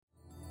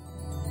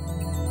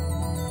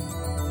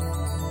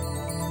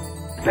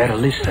Better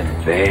listen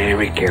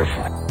very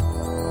carefully.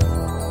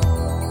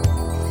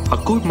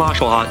 A good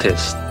martial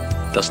artist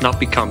does not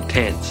become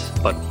tense,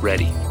 but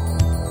ready.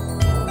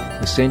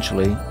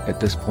 Essentially,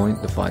 at this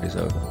point, the fight is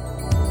over.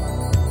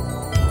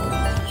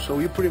 So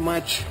you pretty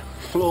much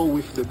flow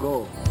with the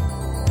goal.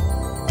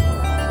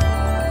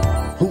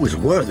 Who is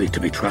worthy to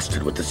be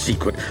trusted with the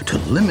secret to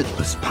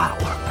limitless power?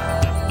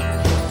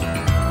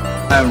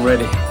 I'm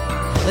ready.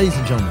 Ladies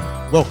and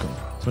gentlemen, welcome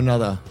to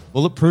another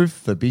Bulletproof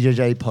for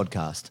BJJ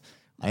podcast.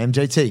 I am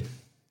JT.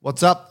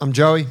 What's up? I'm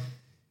Joey.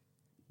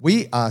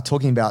 We are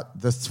talking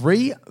about the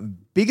 3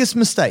 biggest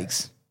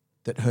mistakes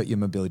that hurt your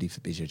mobility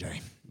for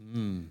BJJ.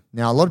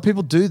 Now, a lot of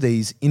people do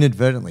these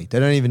inadvertently. They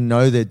don't even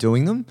know they're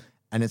doing them,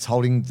 and it's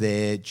holding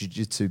their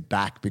jiu-jitsu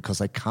back because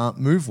they can't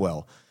move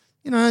well.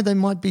 You know, they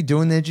might be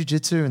doing their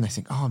jiu-jitsu and they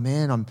think, oh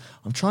man,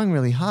 I'm trying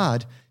really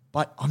hard,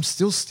 but I'm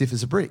still stiff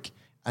as a brick.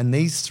 And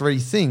these 3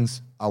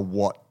 things are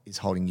what is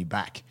holding you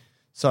back.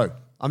 So,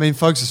 I mean,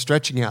 folks are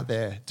stretching out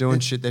there, doing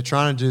shit. They're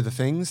trying to do the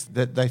things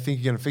that they think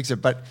are going to fix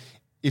it. But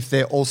if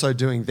they're also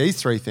doing these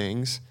 3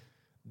 things,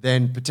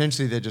 then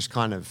potentially they're just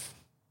kind of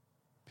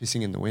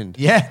pissing in the wind.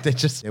 yeah,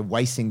 they're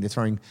wasting, they're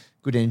throwing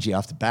good energy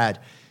after bad.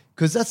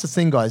 Because that's the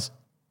thing, guys.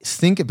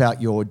 Think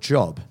about your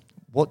job.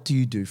 What do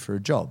you do for a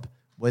job?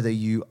 Whether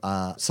you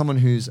are someone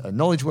who's a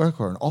knowledge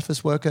worker or an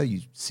office worker,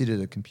 you sit at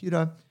a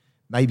computer.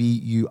 Maybe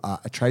you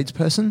are a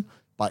tradesperson,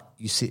 but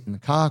you sit in the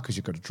car because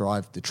you've got to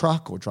drive the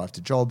truck or drive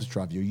to jobs,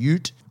 drive your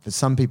ute. For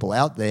some people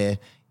out there,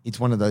 it's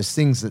one of those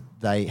things that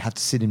they have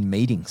to sit in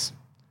meetings.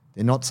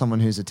 They're not someone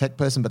who's a tech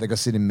person, but they've got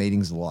to sit in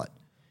meetings a lot.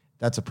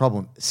 That's a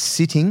problem.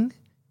 Sitting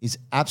is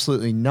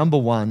absolutely number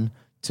one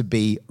to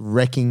be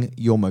wrecking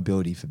your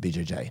mobility for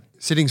BJJ.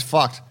 Sitting's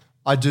fucked.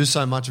 I do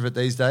so much of it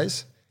these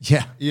days.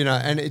 Yeah. You know,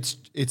 and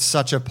it's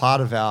such a part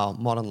of our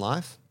modern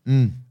life.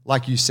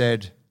 Like you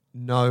said,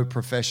 no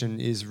profession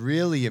is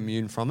really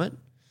immune from it.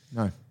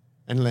 No.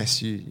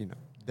 Unless you know,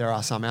 there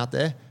are some out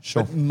there.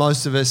 Sure. But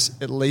most of us,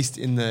 at least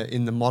in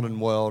the modern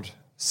world,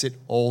 sit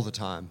all the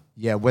time.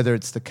 Yeah, whether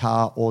it's the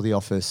car or the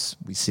office,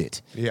 we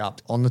sit. Yeah.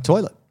 On the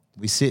toilet,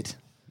 we sit.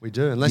 We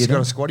do, unless You you've got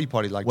don't- a squatty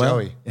potty like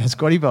Joey. Yeah,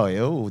 squatty potty.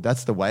 Oh,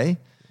 that's the way.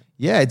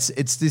 Yeah,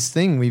 it's this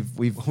thing we've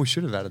We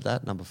should have added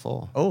that, number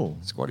 4. Oh.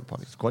 Squatty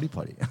potty. squatty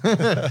potty.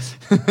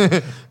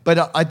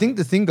 But I think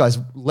the thing, guys,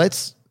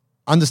 let's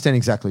understand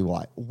exactly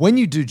why. When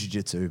you do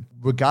jiu-jitsu,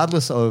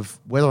 regardless of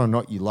whether or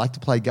not you like to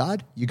play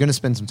guard, you're going to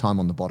spend some time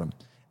on the bottom.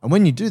 And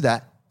when you do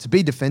that, to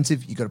be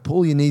defensive, you've got to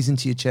pull your knees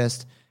into your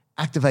chest,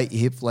 activate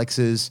your hip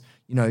flexors.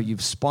 You know, your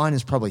spine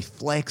is probably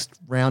flexed,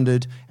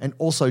 rounded, and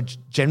also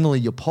generally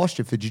your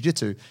posture for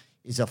jiu-jitsu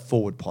is a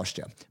forward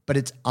posture, but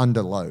it's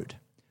under load.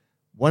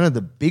 One of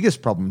the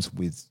biggest problems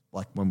with,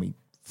 like, when we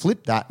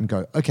flip that and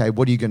go, okay,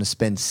 what are you going to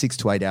spend 6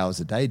 to 8 hours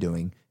a day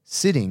doing?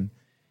 Sitting,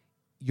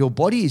 your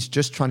body is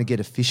just trying to get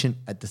efficient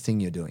at the thing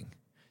you're doing.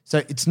 So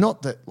it's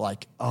not that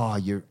like, oh,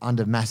 you're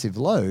under massive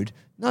load.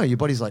 No, your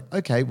body's like,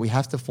 okay, we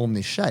have to form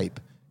this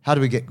shape. How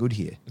do we get good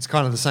here? It's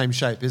kind of the same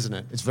shape, isn't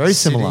it? It's very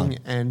similar. Sitting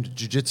and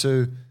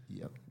jiu-jitsu,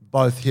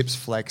 both hips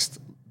flexed,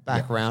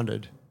 back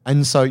rounded.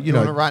 And so, you know,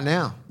 Doing it right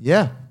now.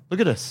 yeah,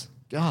 look at us.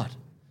 God,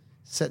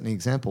 setting the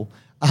example.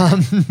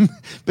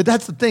 But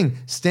that's the thing.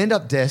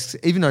 Stand-up desks,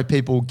 even though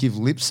people give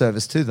lip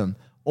service to them,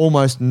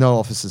 almost no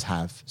offices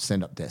have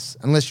stand-up desks,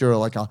 unless you're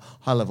like a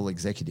high-level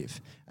executive.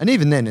 And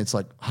even then, it's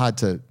like hard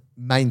to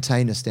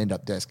maintain a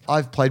stand-up desk.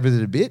 I've played with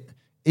it a bit.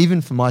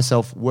 Even for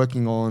myself,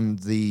 working on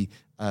the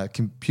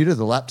computer,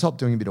 the laptop,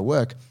 doing a bit of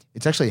work,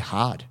 it's actually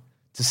hard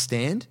to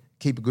stand,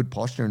 keep a good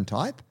posture and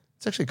type.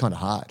 It's actually kind of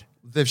hard.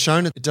 They've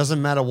shown it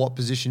doesn't matter what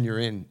position you're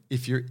in.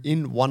 If you're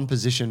in one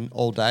position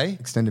all day,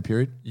 Extended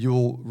period.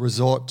 you'll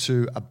resort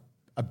to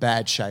a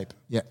bad shape.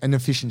 Yeah, an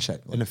efficient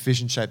shape. An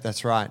efficient shape,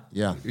 that's right.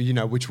 Yeah. You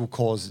know, which will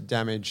cause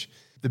damage.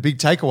 The big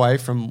takeaway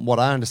from what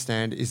I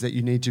understand is that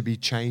you need to be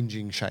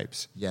changing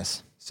shapes.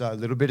 Yes. So a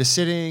little bit of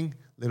sitting,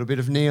 a little bit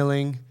of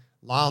kneeling,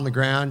 lie on the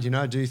ground, you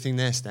know, do your thing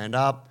there, stand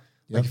up.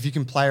 Like if you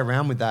can play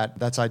around with that,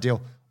 that's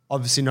ideal.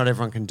 Obviously not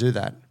everyone can do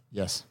that.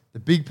 Yes. The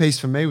big piece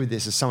for me with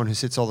this as someone who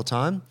sits all the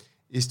time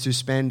is to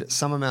spend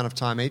some amount of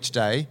time each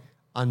day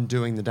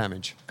undoing the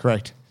damage.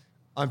 Correct.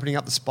 Opening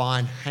up the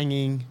spine,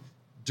 hanging,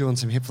 doing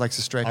some hip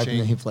flexor stretching. Open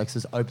the hip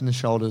flexors, open the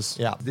shoulders.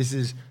 Yeah, this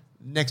is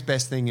next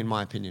best thing in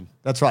my opinion.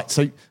 That's right.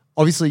 So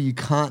obviously you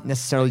can't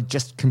necessarily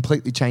just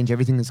completely change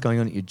everything that's going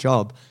on at your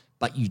job,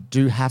 but you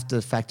do have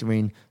to factor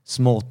in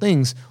small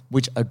things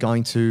which are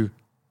going to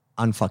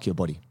unfuck your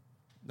body.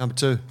 Number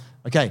 2.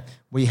 Okay,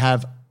 we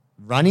have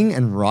running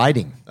and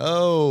riding.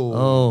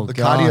 Oh, the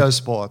God. cardio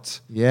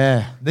sports.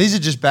 Yeah. These are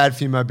just bad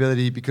for your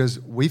mobility because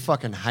we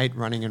fucking hate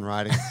running and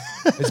riding.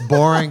 It's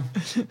boring.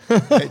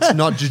 It's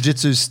not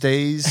jiu-jitsu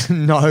stees.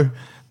 No.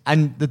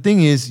 And the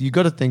thing is, you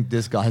got to think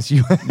this, guys.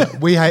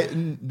 We hate.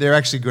 They're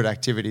actually good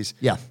activities.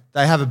 Yeah.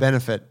 They have a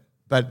benefit,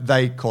 but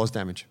they cause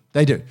damage.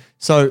 They do.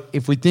 So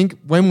if we think,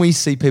 when we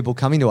see people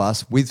coming to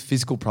us with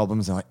physical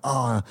problems, they're like,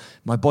 oh,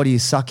 my body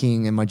is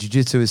sucking and my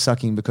jiu-jitsu is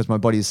sucking because my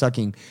body is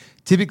sucking.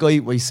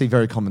 Typically, we see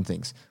very common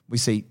things. We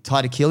see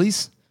tight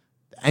Achilles,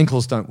 the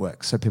ankles don't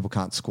work, so people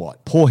can't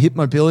squat. Poor hip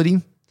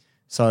mobility,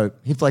 So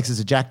hip flexors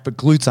are jacked, but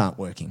glutes aren't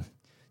working.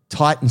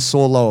 Tight and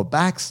sore lower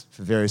backs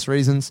for various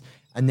reasons.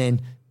 And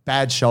then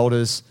bad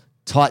shoulders,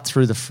 tight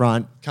through the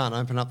front. Can't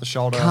open up the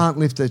shoulder. Can't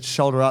lift the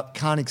shoulder up,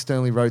 can't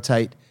externally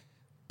rotate.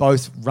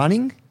 Both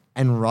running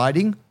and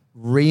riding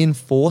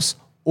reinforce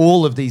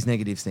all of these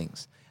negative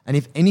things. And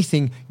if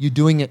anything, you're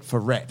doing it for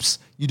reps.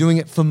 You're doing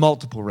it for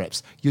multiple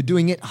reps. You're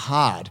doing it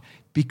hard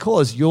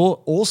because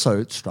you're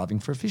also striving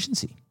for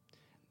efficiency.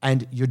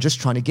 And you're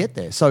just trying to get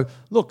there. So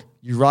look,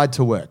 you ride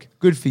to work.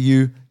 Good for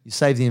you. You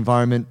save the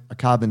environment, a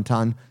carbon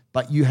ton,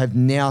 but you have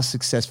now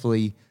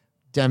successfully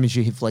damaged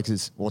your hip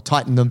flexors or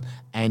tightened them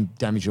and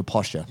damaged your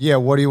posture. Yeah,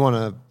 what do you want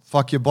to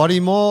fuck your body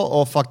more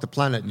or fuck the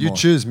planet? You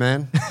choose,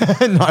 man.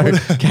 No.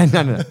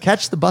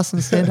 Catch the bus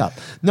and stand up.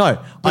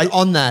 No. But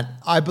on that,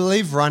 I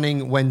believe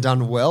running, when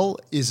done well,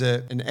 is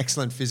an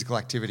excellent physical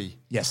activity.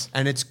 Yes.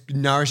 And it's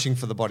nourishing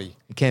for the body.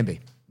 It can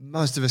be.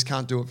 Most of us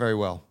can't do it very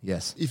well.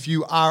 Yes. If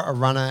you are a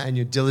runner and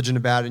you're diligent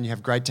about it and you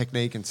have great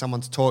technique and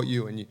someone's taught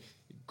you and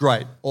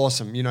great,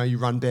 awesome. You know, you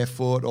run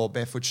barefoot or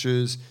barefoot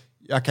shoes.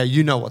 Okay,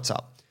 you know what's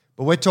up.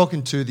 But we're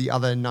talking to the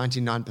other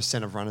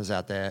 99% of runners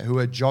out there who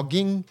are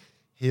jogging,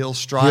 heel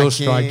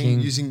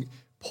striking, using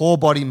poor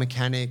body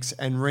mechanics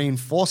and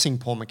reinforcing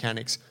poor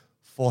mechanics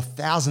for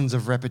thousands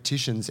of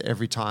repetitions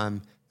every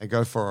time they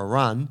go for a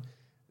run.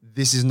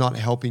 This is not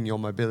helping your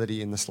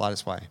mobility in the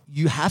slightest way.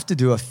 You have to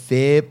do a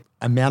fair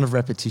amount of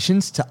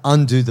repetitions to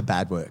undo the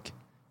bad work.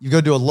 You've got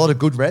to do a lot of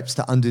good reps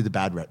to undo the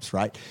bad reps,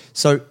 right?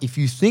 So if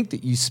you think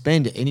that you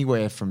spend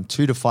anywhere from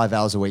 2 to 5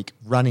 hours a week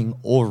running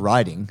or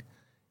riding,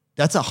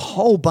 that's a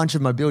whole bunch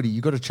of mobility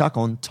you've got to chuck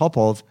on top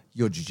of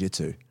your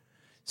jiu-jitsu.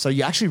 So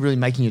you're actually really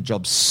making your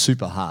job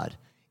super hard.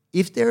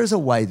 If there is a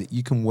way that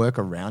you can work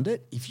around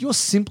it, if you're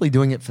simply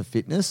doing it for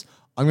fitness,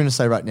 I'm going to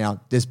say right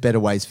now, there's better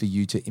ways for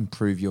you to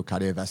improve your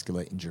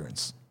cardiovascular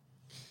endurance.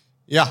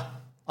 Yeah,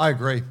 I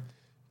agree.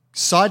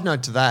 Side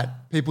note to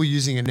that, people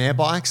using an air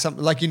bike,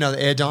 something like, you know, the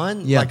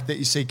Airdyne, like that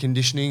you see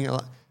conditioning.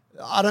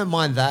 I don't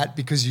mind that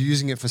because you're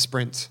using it for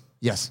sprints.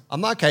 Yes.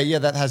 I'm like, okay, yeah,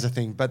 that has a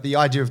thing. But the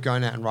idea of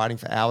going out and riding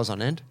for hours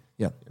on end.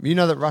 Yeah. You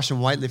know that Russian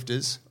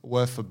weightlifters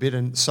were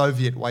forbidden,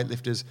 Soviet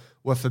weightlifters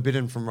were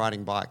forbidden from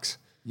riding bikes.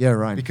 Yeah,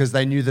 right. Because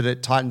they knew that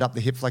it tightened up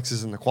the hip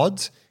flexors and the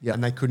quads, Yeah.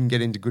 and they couldn't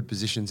get into good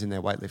positions in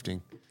their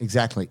weightlifting.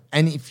 Exactly.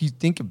 And if you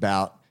think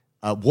about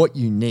what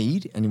you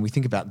need, and we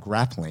think about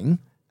grappling,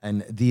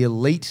 and the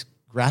elite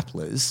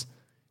grapplers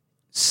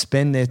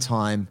spend their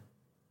time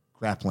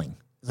grappling.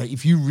 Like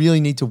if you really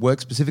need to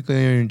work specifically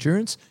on your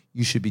endurance,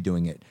 you should be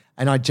doing it.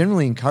 And I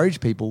generally encourage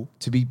people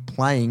to be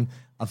playing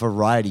a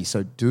variety.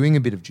 So doing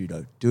a bit of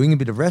judo, doing a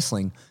bit of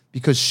wrestling,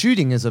 because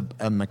shooting as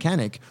a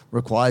mechanic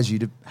requires you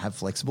to have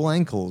flexible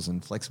ankles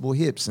and flexible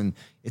hips, and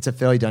it's a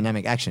fairly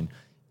dynamic action.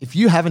 If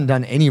you haven't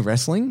done any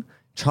wrestling,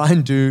 try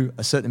and do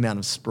a certain amount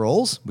of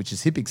sprawls, which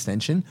is hip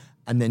extension,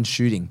 and then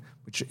shooting,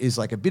 which is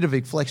like a bit of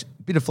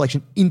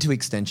flexion into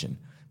extension.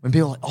 When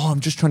people are like, oh,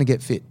 I'm just trying to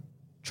get fit,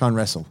 try and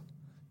wrestle.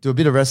 Do a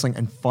bit of wrestling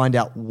and find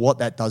out what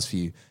that does for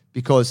you,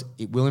 because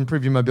it will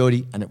improve your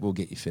mobility and it will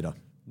get you fitter.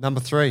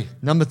 Number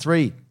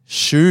three,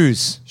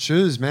 shoes.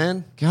 Shoes,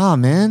 man. God,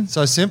 man.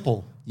 So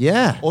simple.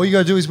 Yeah. All you got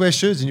to do is wear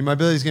shoes and your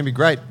mobility is going to be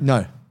great.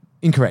 No,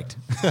 incorrect.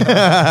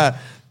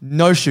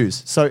 No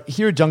shoes. So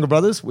here at Jungle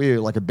Brothers, we're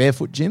like a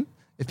barefoot gym.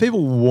 If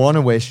people want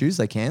to wear shoes,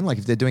 they can. Like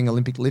if they're doing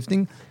Olympic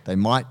lifting, they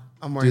might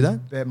I'm do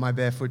wearing that. my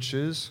barefoot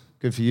shoes.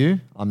 Good for you.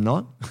 I'm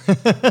not.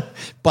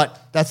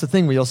 But that's the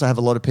thing. We also have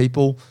a lot of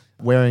people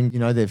wearing,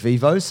 their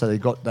Vivos. So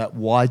they've got that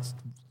wide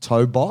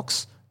toe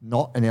box,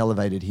 not an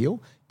elevated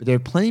heel. But there are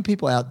plenty of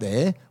people out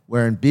there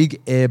wearing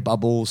big air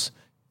bubbles,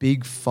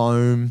 big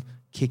foam,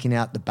 kicking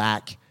out the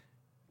back,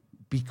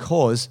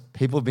 because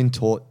people have been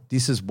taught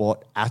this is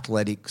what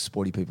athletic,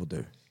 sporty people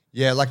do.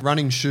 Yeah, like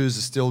running shoes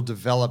are still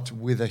developed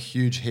with a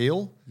huge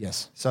heel.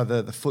 Yes. So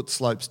the foot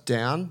slopes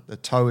down, the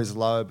toe is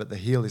low, but the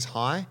heel is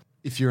high.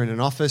 If you're in an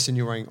office and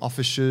you're wearing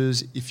office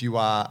shoes, if you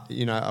are,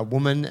 a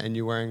woman and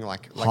you're wearing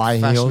like high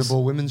fashionable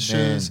heels. women's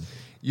Man. shoes,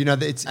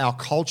 it's our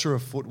culture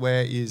of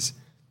footwear is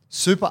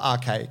super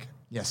archaic.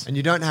 Yes. And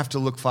you don't have to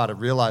look far to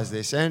realize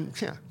this. And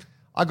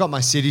I got my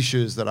city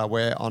shoes that I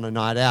wear on a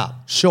night out.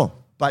 Sure.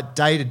 But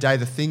day to day,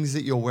 the things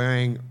that you're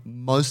wearing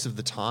most of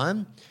the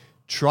time,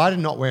 try to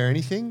not wear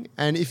anything.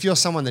 And if you're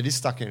someone that is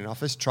stuck in an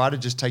office, try to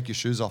just take your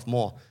shoes off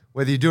more.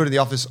 Whether you do it in the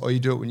office or you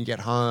do it when you get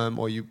home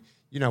or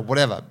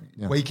whatever.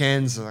 Yeah.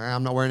 Weekends,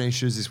 I'm not wearing any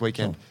shoes this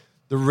weekend. Sure.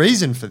 The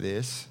reason for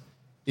this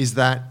is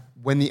that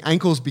when the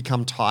ankles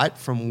become tight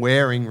from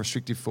wearing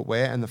restrictive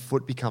footwear and the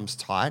foot becomes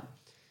tight,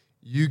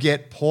 you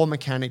get poor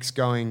mechanics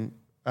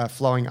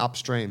flowing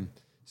upstream.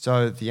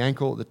 So the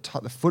ankle,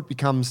 the foot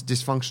becomes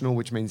dysfunctional,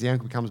 which means the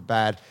ankle becomes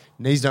bad.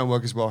 Knees don't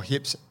work as well,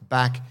 hips,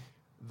 back.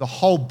 The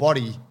whole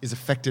body is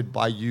affected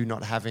by you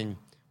not having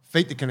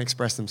feet that can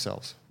express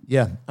themselves.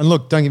 Yeah. And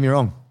look, don't get me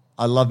wrong.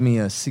 I love me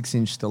a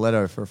 6-inch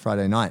stiletto for a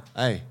Friday night.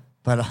 Hey,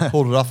 but I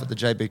pulled it off at the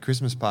JB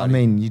Christmas party. I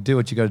mean, you do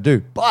what you got to do.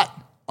 But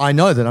I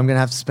know that I'm going to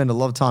have to spend a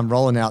lot of time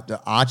rolling out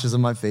the arches of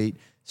my feet,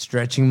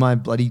 stretching my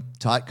bloody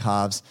tight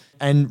calves,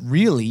 and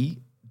really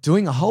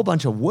doing a whole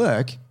bunch of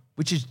work,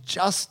 which is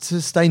just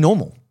to stay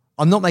normal.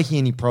 I'm not making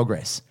any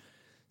progress.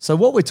 So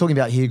what we're talking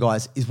about here,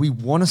 guys, is we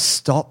want to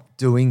stop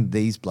doing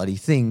these bloody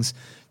things,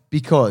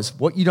 because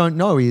what you don't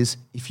know is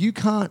if you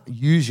can't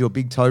use your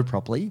big toe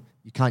properly,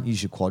 you can't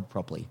use your quad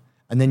properly.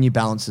 And then your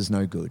balance is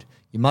no good.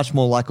 You're much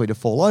more likely to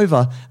fall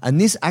over. And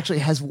this actually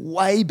has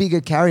way bigger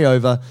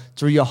carryover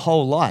through your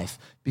whole life,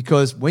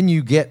 because when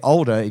you get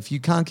older, if you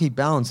can't keep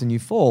balance and you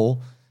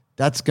fall,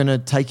 that's going to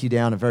take you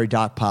down a very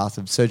dark path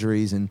of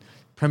surgeries and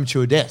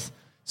premature death.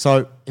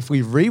 So if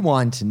we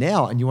rewind to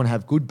now and you want to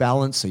have good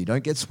balance so you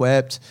don't get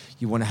swept,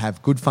 you want to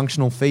have good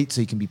functional feet so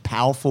you can be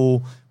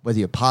powerful, whether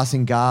you're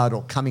passing guard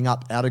or coming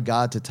up out of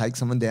guard to take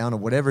someone down or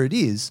whatever it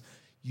is,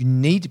 you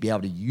need to be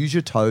able to use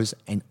your toes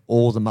and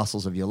all the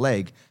muscles of your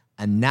leg.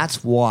 And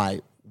that's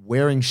why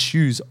wearing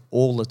shoes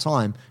all the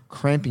time,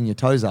 cramping your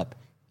toes up,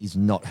 is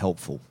not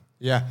helpful.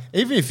 Yeah.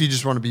 Even if you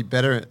just want to be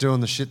better at doing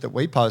the shit that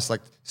we post,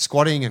 like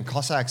squatting and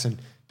Cossacks and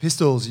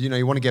pistols,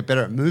 you want to get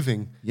better at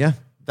moving. Yeah.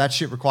 That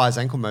shit requires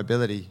ankle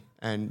mobility,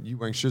 and you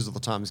wearing shoes all the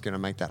time is going to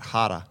make that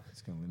harder.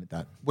 It's going to limit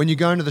that. When you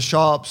go into the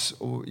shops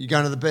or you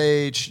go to the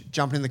beach,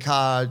 jumping in the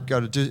car,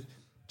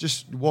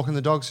 just walking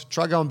the dogs,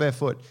 try going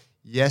barefoot.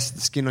 Yes,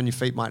 the skin on your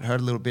feet might hurt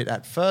a little bit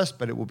at first,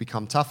 but it will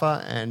become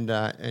tougher and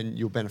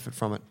you'll benefit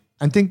from it.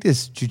 And think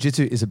this,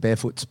 jiu-jitsu is a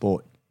barefoot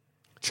sport.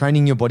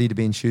 Training your body to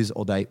be in shoes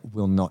all day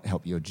will not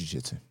help your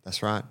jiu-jitsu.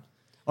 That's right.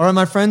 All right,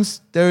 my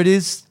friends, there it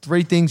is.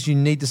 3 things you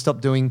need to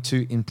stop doing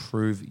to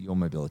improve your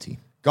mobility.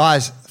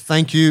 Guys,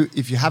 thank you.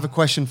 If you have a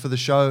question for the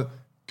show,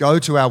 go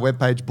to our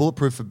webpage,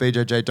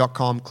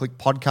 bulletproofforbjj.com, click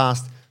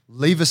podcast,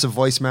 leave us a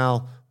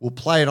voicemail. We'll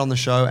play it on the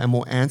show and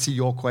we'll answer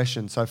your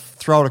question. So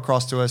throw it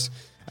across to us.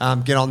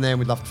 Get on there and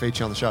we'd love to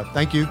feature you on the show.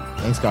 Thank you.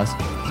 Thanks, guys.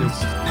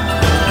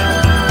 Cheers.